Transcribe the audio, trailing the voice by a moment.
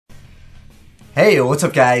Hey, what's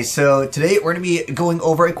up guys? So today we're going to be going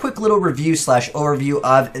over a quick little review slash overview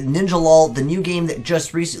of Ninjala, the new game that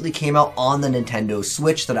just recently came out on the Nintendo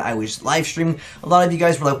Switch that I was live streaming. A lot of you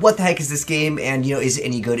guys were like, what the heck is this game? And is it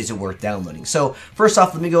any good? Is it worth downloading? So first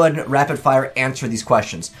off, let me go ahead and rapid fire answer these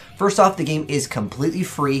questions. First off, the game is completely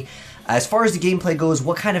free. As far as the gameplay goes,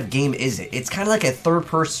 what kind of game is it? It's kind of like a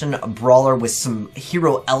third-person brawler with some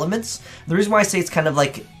hero elements. The reason why I say it's kind of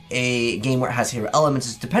like a game where it has hero elements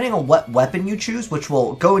is depending on what weapon you choose, which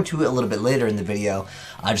we'll go into a little bit later in the video.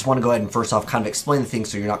 I just want to go ahead and first off kind of explain the thing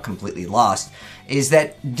so you're not completely lost, is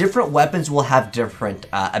that different weapons will have different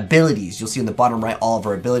abilities. You'll see in the bottom right all of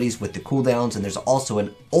our abilities with the cooldowns, and there's also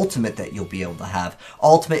an ultimate that you'll be able to have.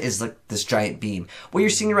 Ultimate is like this giant beam. What you're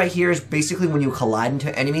seeing right here is basically when you collide into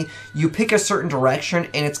an enemy, you pick a certain direction,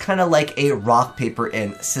 and it's kind of like a rock, paper,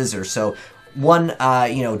 and scissors. So one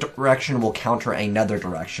direction will counter another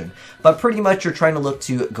direction, but pretty much you're trying to look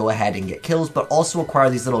to go ahead and get kills, but also acquire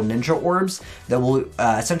these little ninja orbs that will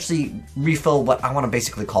essentially refill what I want to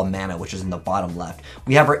basically call mana, which is in the bottom left.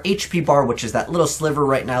 We have our HP bar, which is that little sliver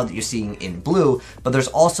right now that you're seeing in blue, but there's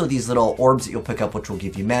also these little orbs that you'll pick up which will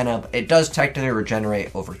give you mana. It does technically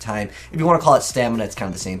regenerate over time. If you want to call it stamina, it's kind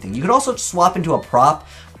of the same thing. You can also swap into a prop.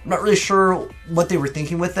 I'm not really sure what they were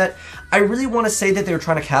thinking with it. I really want to say that they were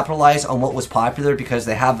trying to capitalize on what was popular because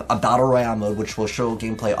they have a Battle Royale mode which will show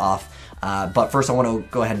gameplay off. But first I want to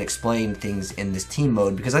go ahead and explain things in this team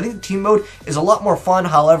mode because I think the team mode is a lot more fun.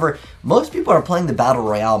 However, most people are playing the Battle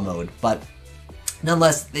Royale mode, but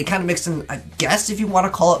nonetheless, they kind of mix in, I guess if you want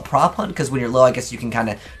to call it prop hunt, because when you're low, I guess you can kind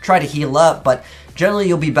of try to heal up, but generally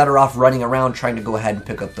you'll be better off running around trying to go ahead and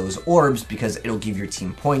pick up those orbs because it'll give your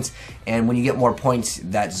team points, and when you get more points,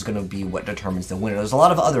 that's going to be what determines the winner. There's a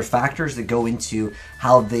lot of other factors that go into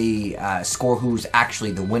how they score who's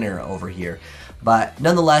actually the winner over here. But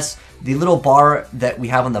nonetheless, the little bar that we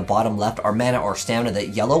have on the bottom left, our mana or stamina, that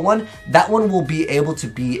yellow one, that one will be able to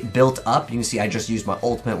be built up. You can see I just used my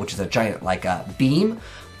ultimate, which is a giant like a beam,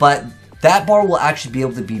 but that bar will actually be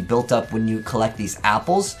able to be built up when you collect these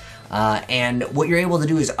apples. And what you're able to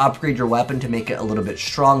do is upgrade your weapon to make it a little bit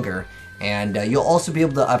stronger. And you'll also be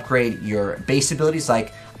able to upgrade your base abilities.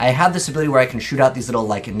 Like I have this ability where I can shoot out these little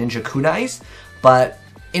like ninja kunais, but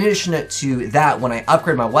in addition to that, when I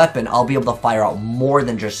upgrade my weapon, I'll be able to fire out more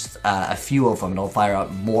than just a few of them. It'll fire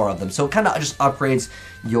out more of them. So it kind of just upgrades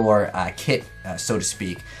your kit, so to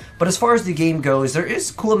speak. But as far as the game goes, there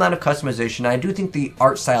is a cool amount of customization. I do think the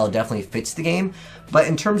art style definitely fits the game. But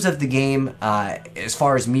in terms of the game, as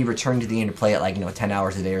far as me returning to the game to play it like, 10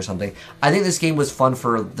 hours a day or something, I think this game was fun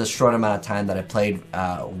for the short amount of time that I played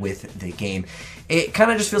with the game. It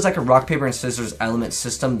kind of just feels like a rock, paper, and scissors element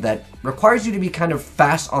system that requires you to be kind of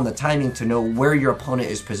fast on the timing to know where your opponent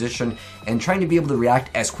is positioned and trying to be able to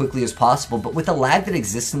react as quickly as possible. But with the lag that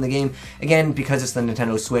exists in the game, again, because it's the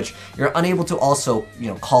Nintendo Switch, you're unable to also,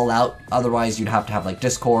 call out. Otherwise, you'd have to have like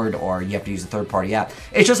Discord or you have to use a third-party app.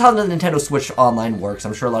 It's just how the Nintendo Switch Online works.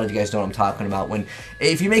 I'm sure a lot of you guys know what I'm talking about.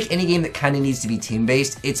 If you make any game that kind of needs to be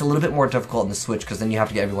team-based, it's a little bit more difficult in the Switch because then you have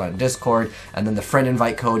to get everyone on Discord, and then the friend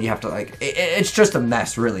invite code, you have to it's just a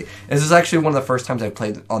mess, really. This is actually one of the first times I've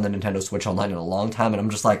played on the Nintendo Switch Online in a long time, and I'm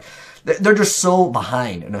just like, they're just so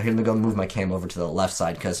behind. Here, let me go move my cam over to the left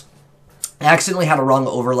side because I accidentally had a wrong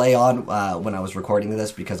overlay on when I was recording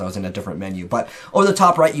this because I was in a different menu. But over the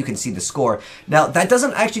top right, you can see the score. Now, that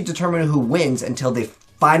doesn't actually determine who wins until they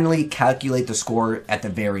finally calculate the score at the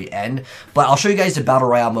very end. But I'll show you guys the Battle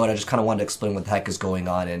Royale mode. I just kind of wanted to explain what the heck is going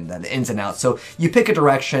on and the ins and outs. So you pick a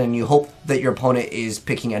direction and you hope that your opponent is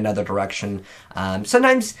picking another direction.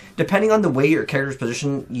 Sometimes, depending on the way your character's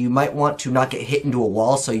positioned, you might want to not get hit into a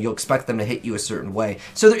wall, so you'll expect them to hit you a certain way.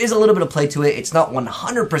 So there is a little bit of play to it. It's not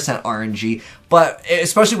 100% RNG, but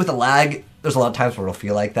especially with the lag, there's a lot of times where it'll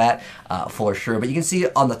feel like that, for sure. But you can see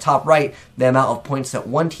on the top right, the amount of points that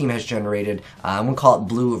one team has generated. I'm going to call it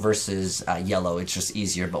blue versus yellow. It's just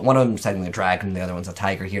easier. But one of them is technically a dragon, the other one's a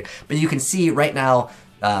tiger here. But you can see right now,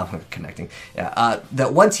 connecting,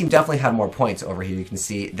 that one team definitely had more points over here. You can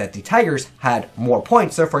see that the Tigers had more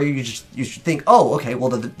points, therefore you should think, oh, okay, well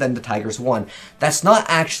then the Tigers won. That's not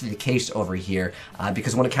actually the case over here,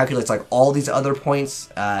 because when it calculates like all these other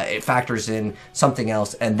points, it factors in something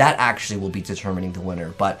else, and that actually will be determining the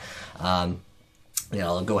winner. But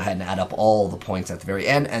I'll go ahead and add up all the points at the very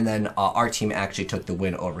end, and then our team actually took the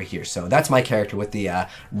win over here. So that's my character with the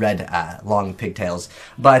red long pigtails.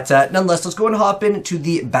 But nonetheless, let's go and hop into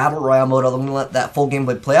the Battle Royale mode. I'm going to let that full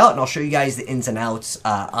gameplay play out, and I'll show you guys the ins and outs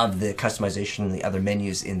of the customization and the other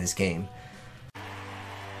menus in this game.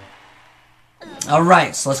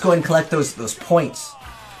 Alright, so let's go ahead and collect those points.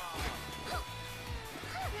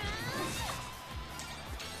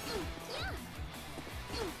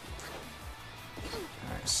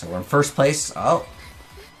 So we're in first place. Oh.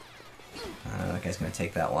 That guy's going to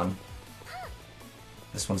take that one.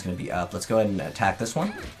 This one's going to be up. Let's go ahead and attack this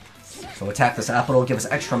one. So attack this apple. It'll give us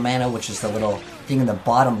extra mana, which is the little thing in the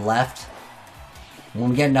bottom left. When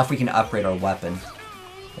we get enough, we can upgrade our weapon.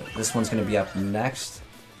 But this one's going to be up next.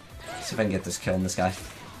 Let's see if I can get this kill on this guy.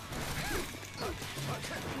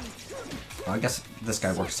 Oh, I guess this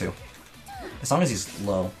guy works too. As long as he's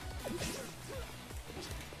low.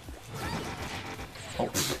 Oh,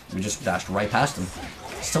 we just dashed right past him.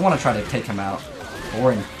 Still want to try to take him out. But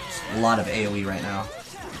we're in a lot of AoE right now.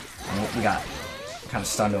 And we got kind of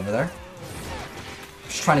stunned over there.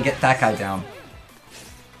 Just trying to get that guy down.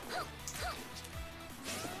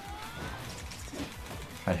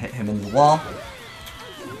 Try to hit him into the wall.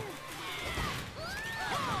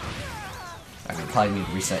 I could probably need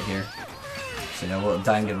to reset here. So yeah, we'll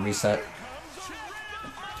die and get a reset.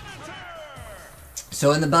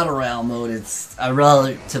 So in the Battle Royale mode, it's a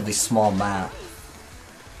relatively small map.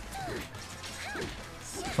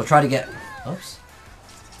 We'll try to get, oops,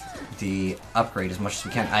 the upgrade as much as we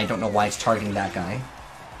can. I don't know why it's targeting that guy,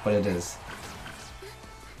 but it is.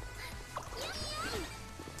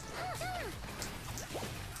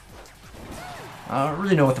 I don't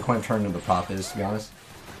really know what the point of turning the prop is, to be honest.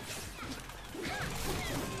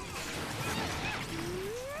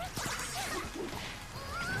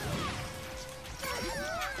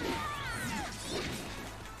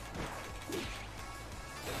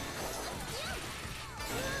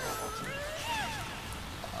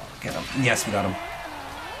 Get him. Yes, we got him.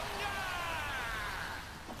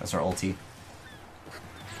 That's our ulti.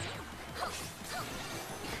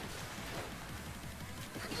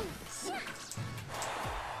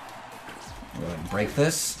 Go ahead and break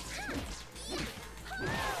this.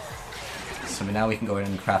 So now we can go ahead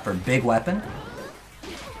and craft our big weapon. I'm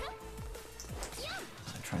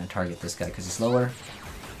trying to target this guy because he's lower.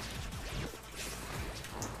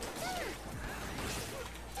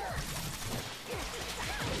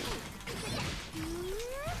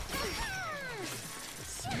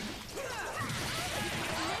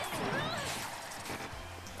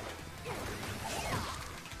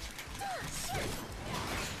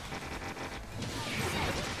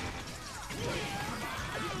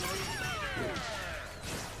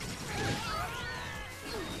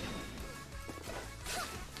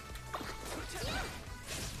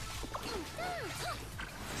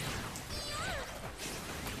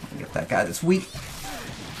 Get that guy that's weak.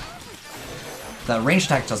 The ranged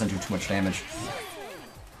attack doesn't do too much damage.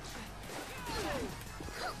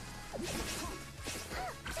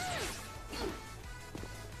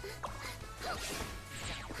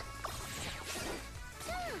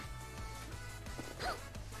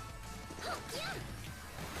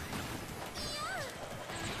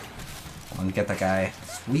 I want to get that guy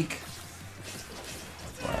that's weak.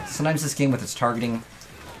 But sometimes this game with its targeting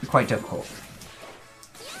can be quite difficult.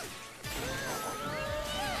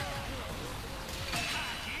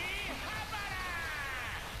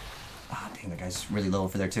 That guy's really low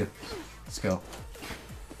over there too. Let's go.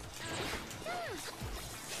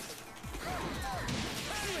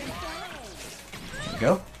 There we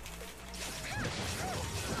go.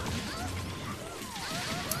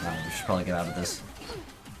 We should probably get out of this.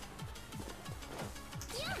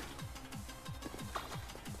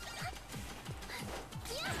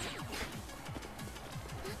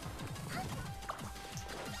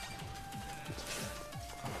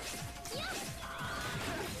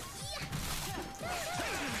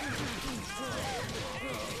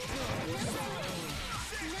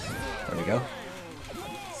 There we go.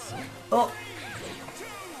 Oh!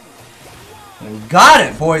 We got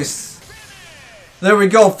it, boys! There we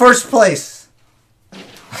go, first place!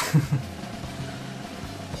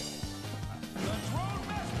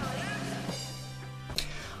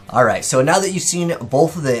 Alright, so now that you've seen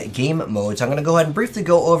both of the game modes, I'm going to go ahead and briefly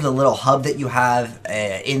go over the little hub that you have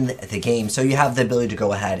in the game. So you have the ability to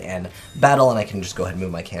go ahead and battle, and I can just go ahead and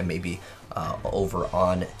move my cam maybe over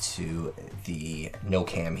on to the no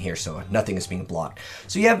cam here, so nothing is being blocked.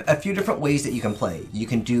 So you have a few different ways that you can play. You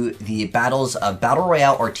can do the battles of Battle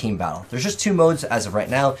Royale or Team Battle. There's just two modes as of right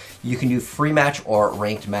now. You can do free match or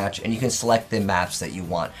ranked match, and you can select the maps that you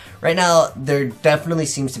want. Right now, there definitely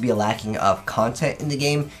seems to be a lacking of content in the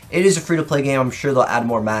game. It is a free-to-play game. I'm sure they'll add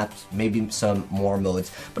more maps, maybe some more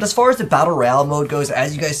modes. But as far as the Battle Royale mode goes,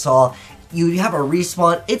 as you guys saw, You have a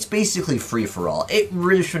respawn. It's basically free for all. It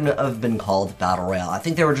really shouldn't have been called Battle Royale. I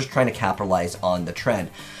think they were just trying to capitalize on the trend.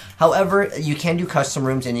 However, you can do custom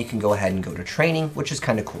rooms and you can go ahead and go to training, which is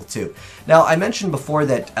kind of cool too. Now, I mentioned before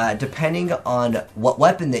that depending on what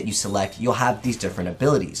weapon that you select, you'll have these different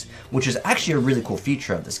abilities, which is actually a really cool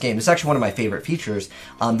feature of this game. It's actually one of my favorite features,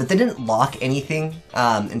 that they didn't lock anything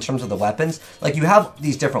in terms of the weapons. Like, you have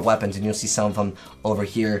these different weapons and you'll see some of them over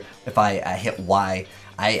here. If I hit Y,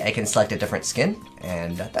 I can select a different skin,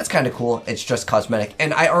 and that's kind of cool. It's just cosmetic,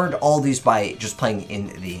 and I earned all these by just playing in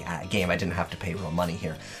the game. I didn't have to pay real money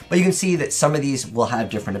here. But you can see that some of these will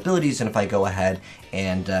have different abilities, and if I go ahead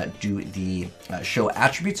and do the show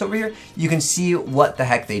attributes over here, you can see what the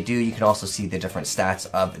heck they do. You can also see the different stats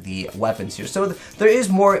of the weapons here. So there is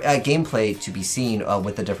more gameplay to be seen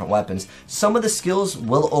with the different weapons. Some of the skills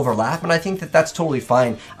will overlap, and I think that that's totally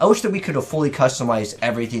fine. I wish that we could have fully customized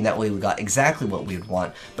everything. That way we got exactly what we would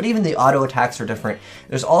want. But even the auto attacks are different.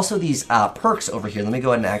 There's also these perks over here. Let me go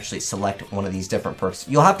ahead and actually select one of these different perks.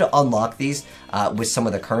 You'll have to unlock these with some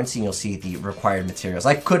of the currency, and you'll see the required materials.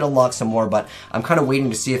 I could unlock some more, but I'm kind of waiting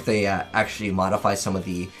to see if they actually modify some of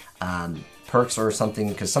the perks or something,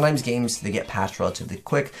 because sometimes games, they get patched relatively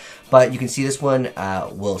quick. But you can see this one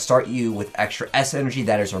will start you with extra S energy,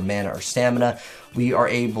 that is our mana or stamina. We are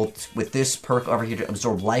able to, with this perk over here, to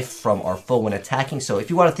absorb life from our foe when attacking. So if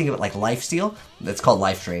you want to think of it like life steal, that's called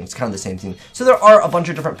life drain. It's kind of the same thing. So there are a bunch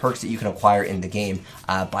of different perks that you can acquire in the game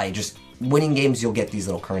by just winning games. You'll get these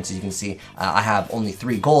little currencies. You can see I have only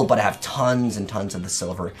 3 gold, but I have tons and tons of the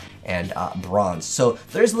silver and bronze. So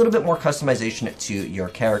there's a little bit more customization to your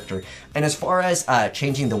character. And as far as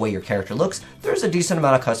changing the way your character looks, there's a decent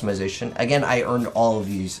amount of customization. Again, I earned all of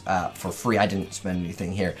these for free. I didn't spend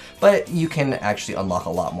anything here, but you can actually unlock a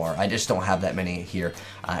lot more. I just don't have that many here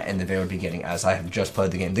in the very beginning, as I have just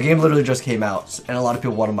played the game. The game literally just came out, and a lot of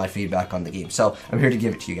people wanted my feedback on the game, so I'm here to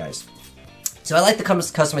give it to you guys. So I like the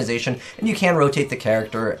customization, and you can rotate the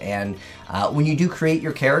character, and when you do create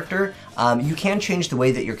your character, you can change the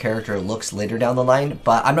way that your character looks later down the line,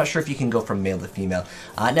 but I'm not sure if you can go from male to female.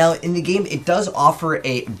 Now, in the game, it does offer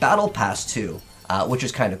a battle pass too, which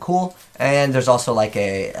is kind of cool, and there's also like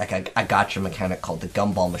a gacha mechanic called the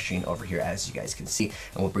gumball machine over here, as you guys can see,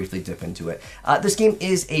 and we'll briefly dip into it. This game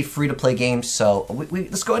is a free-to-play game, so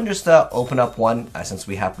let's go ahead and just open up one, since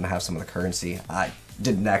we happen to have some of the currency. I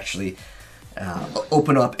didn't actually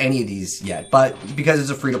open up any of these yet, but because it's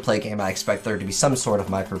a free-to-play game, I expect there to be some sort of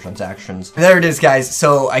microtransactions. There it is, guys.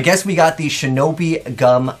 So I guess we got the Shinobi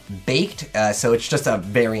Gum Baked, so it's just a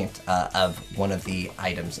variant of one of the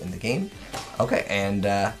items in the game. Okay, and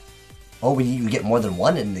oh, you get more than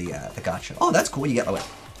one in the gacha. Oh, that's cool. You get, oh, wait,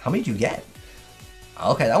 how many do you get?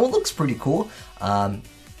 Okay, that one looks pretty cool. And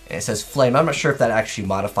it says flame. I'm not sure if that actually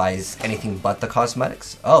modifies anything but the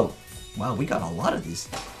cosmetics. Oh, wow, we got a lot of these.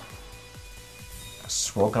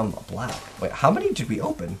 Swirl Gum Black. Wait, how many did we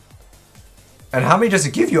open? And how many does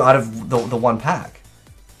it give you out of the one pack?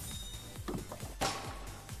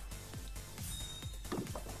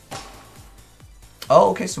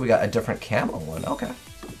 Oh, okay, so we got a different camo one. Okay.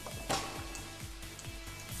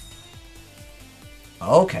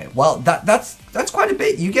 Okay, well, that's quite a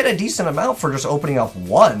bit. You get a decent amount for just opening up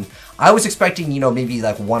one. I was expecting, you know, maybe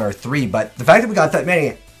like 1 or 3, but the fact that we got that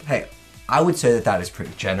many, hey, I would say that that is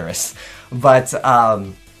pretty generous. But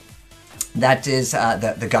that is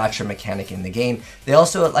the gacha mechanic in the game. They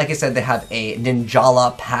also, like I said, they have a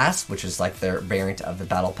Ninjala pass, which is like their variant of the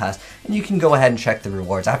battle pass, and you can go ahead and check the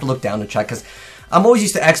rewards. I have to look down to check, because I'm always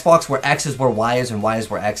used to Xbox, where X is where Y is and Y is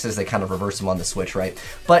where X is. They kind of reverse them on the Switch, right?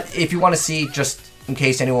 But if you want to see, just in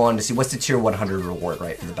case anyone wanted to see, what's the tier 100 reward,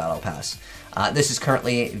 right, for the battle pass? This is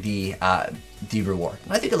currently the reward,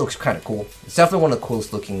 and I think it looks kind of cool. It's definitely one of the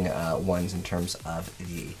coolest looking ones in terms of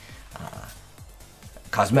the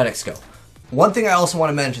cosmetics go. One thing I also want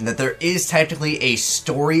to mention, that there is technically a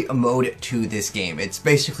story mode to this game. It's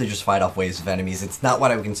basically just fight off waves of enemies. It's not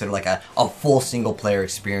what I would consider like a full single player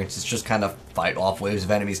experience. It's just kind of fight off waves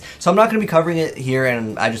of enemies. So I'm not going to be covering it here,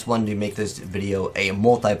 and I just wanted to make this video a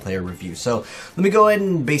multiplayer review. So let me go ahead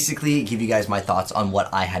and basically give you guys my thoughts on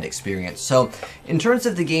what I had experienced. So in terms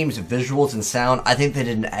of the game's visuals and sound, I think they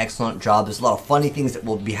did an excellent job. There's a lot of funny things that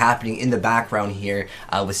will be happening in the background here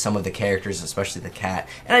with some of the characters, especially the cat,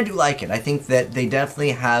 and I do like it. I think that they definitely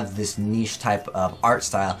have this niche type of art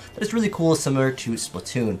style that is really cool, similar to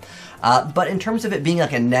Splatoon. But in terms of it being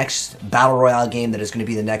like a next Battle Royale game that is going to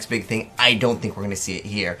be the next big thing, I don't think we're going to see it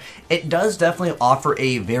here. It does definitely offer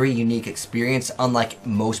a very unique experience, unlike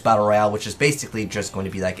most Battle Royale, which is basically just going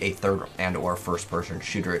to be like a third and or first person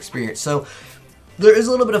shooter experience. So there is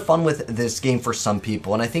a little bit of fun with this game for some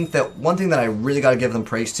people, and I think that one thing that I really got to give them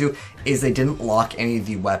praise to is they didn't lock any of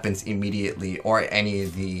the weapons immediately or any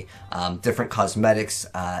of the different cosmetics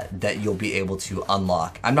that you'll be able to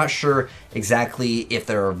unlock. I'm not sure exactly if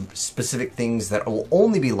there are specific things that will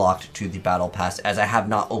only be locked to the Battle Pass, as I have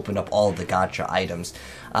not opened up all of the gacha items.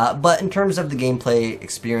 But in terms of the gameplay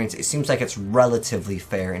experience, it seems like it's relatively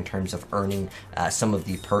fair in terms of earning some of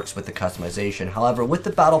the perks with the customization. However, with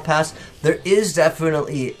the Battle Pass, there is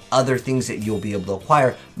definitely other things that you'll be able to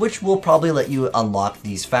acquire, which will probably let you unlock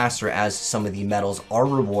these faster, as some of the medals are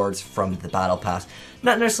rewards from the Battle Pass.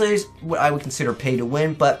 Not necessarily what I would consider pay to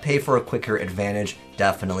win, but pay for a quicker advantage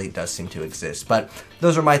definitely does seem to exist. But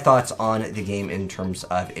those are my thoughts on the game in terms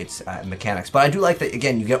of its mechanics. But I do like that,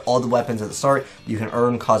 again, you get all the weapons at the start, you can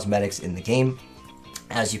earn cosmetics in the game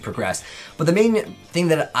as you progress. But the main thing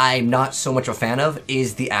that I'm not so much a fan of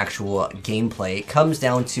is the actual gameplay. It comes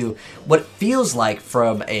down to what it feels like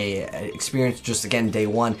from a experience just, again, day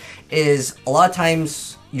one, is a lot of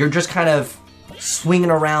times you're just kind of swinging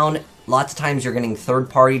around. Lots of times you're getting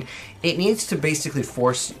third-partied. It needs to basically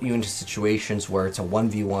force you into situations where it's a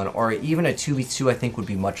 1v1 or even a 2v2, I think would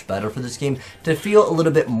be much better for this game, to feel a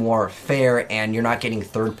little bit more fair and you're not getting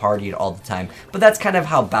third-partied all the time. But that's kind of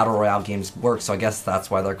how Battle Royale games work, so I guess that's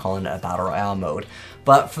why they're calling it a Battle Royale mode.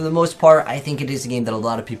 But for the most part, I think it is a game that a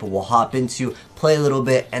lot of people will hop into, play a little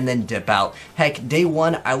bit, and then dip out. Heck, day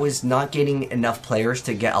one, I was not getting enough players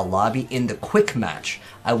to get a lobby in the quick match.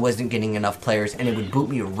 I wasn't getting enough players, and it would boot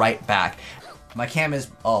me right back. My cam is,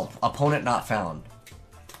 oh, opponent not found.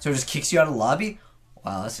 So it just kicks you out of the lobby?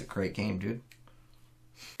 Wow, that's a great game, dude.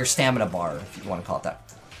 Your stamina bar, if you want to call it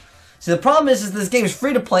that. So the problem is this game is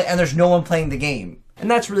free to play, and there's no one playing the game. And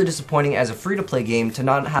that's really disappointing as a free-to-play game to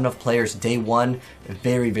not have enough players day one.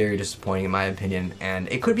 Very, very disappointing in my opinion. And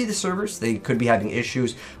it could be the servers, they could be having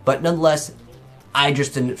issues, but nonetheless, I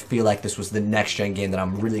just didn't feel like this was the next-gen game that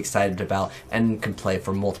I'm really excited about and can play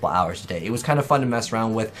for multiple hours a day. It was kind of fun to mess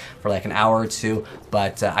around with for like an hour or two,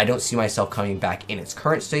 but I don't see myself coming back in its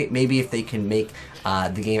current state. Maybe if they can make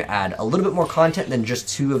the game add a little bit more content than just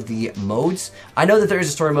 2 of the modes. I know that there is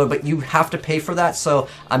a story mode, but you have to pay for that, so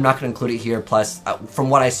I'm not going to include it here. Plus, from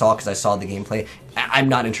what I saw, because I saw the gameplay, I'm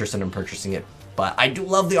not interested in purchasing it. But I do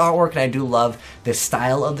love the artwork, and I do love the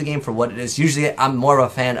style of the game for what it is. Usually, I'm more of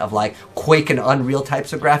a fan of like Quake and Unreal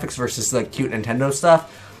types of graphics versus like cute Nintendo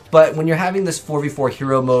stuff. But when you're having this 4v4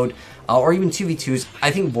 hero mode, or even 2v2s,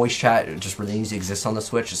 I think voice chat just really needs to exist on the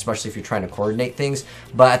Switch, especially if you're trying to coordinate things.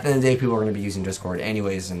 But at the end of the day, people are going to be using Discord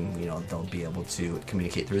anyways, and you know they'll be able to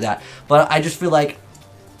communicate through that. But I just feel like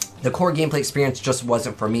the core gameplay experience just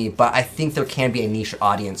wasn't for me, but I think there can be a niche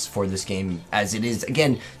audience for this game, as it is,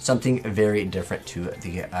 again, something very different to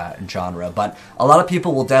the genre. But a lot of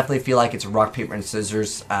people will definitely feel like it's rock, paper, and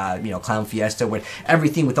scissors, you know, Clown Fiesta, with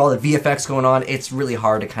everything, with all the VFX going on. It's really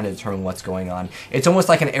hard to kind of determine what's going on. It's almost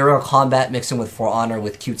like an aerial combat mixing with For Honor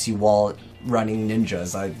with cutesy wall running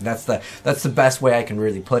ninjas. That's the best way I can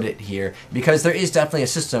really put it here, because there is definitely a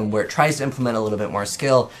system where it tries to implement a little bit more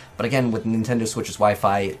skill, but again, with Nintendo Switch's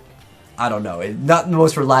Wi-Fi, I don't know, it's not the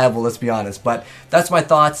most reliable, let's be honest. But that's my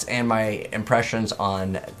thoughts and my impressions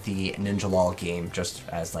on the Ninjala game, just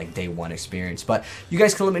as like day one experience. But you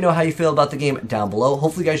guys can let me know how you feel about the game down below.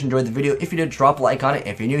 Hopefully you guys enjoyed the video. If you did, drop a like on it.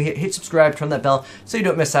 If you're new, hit subscribe, turn that bell so you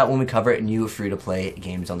don't miss out when we cover new free-to-play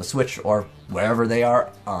games on the Switch or wherever they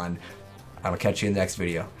are on. I will catch you in the next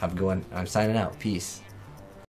video. Have a good one. I'm signing out. Peace.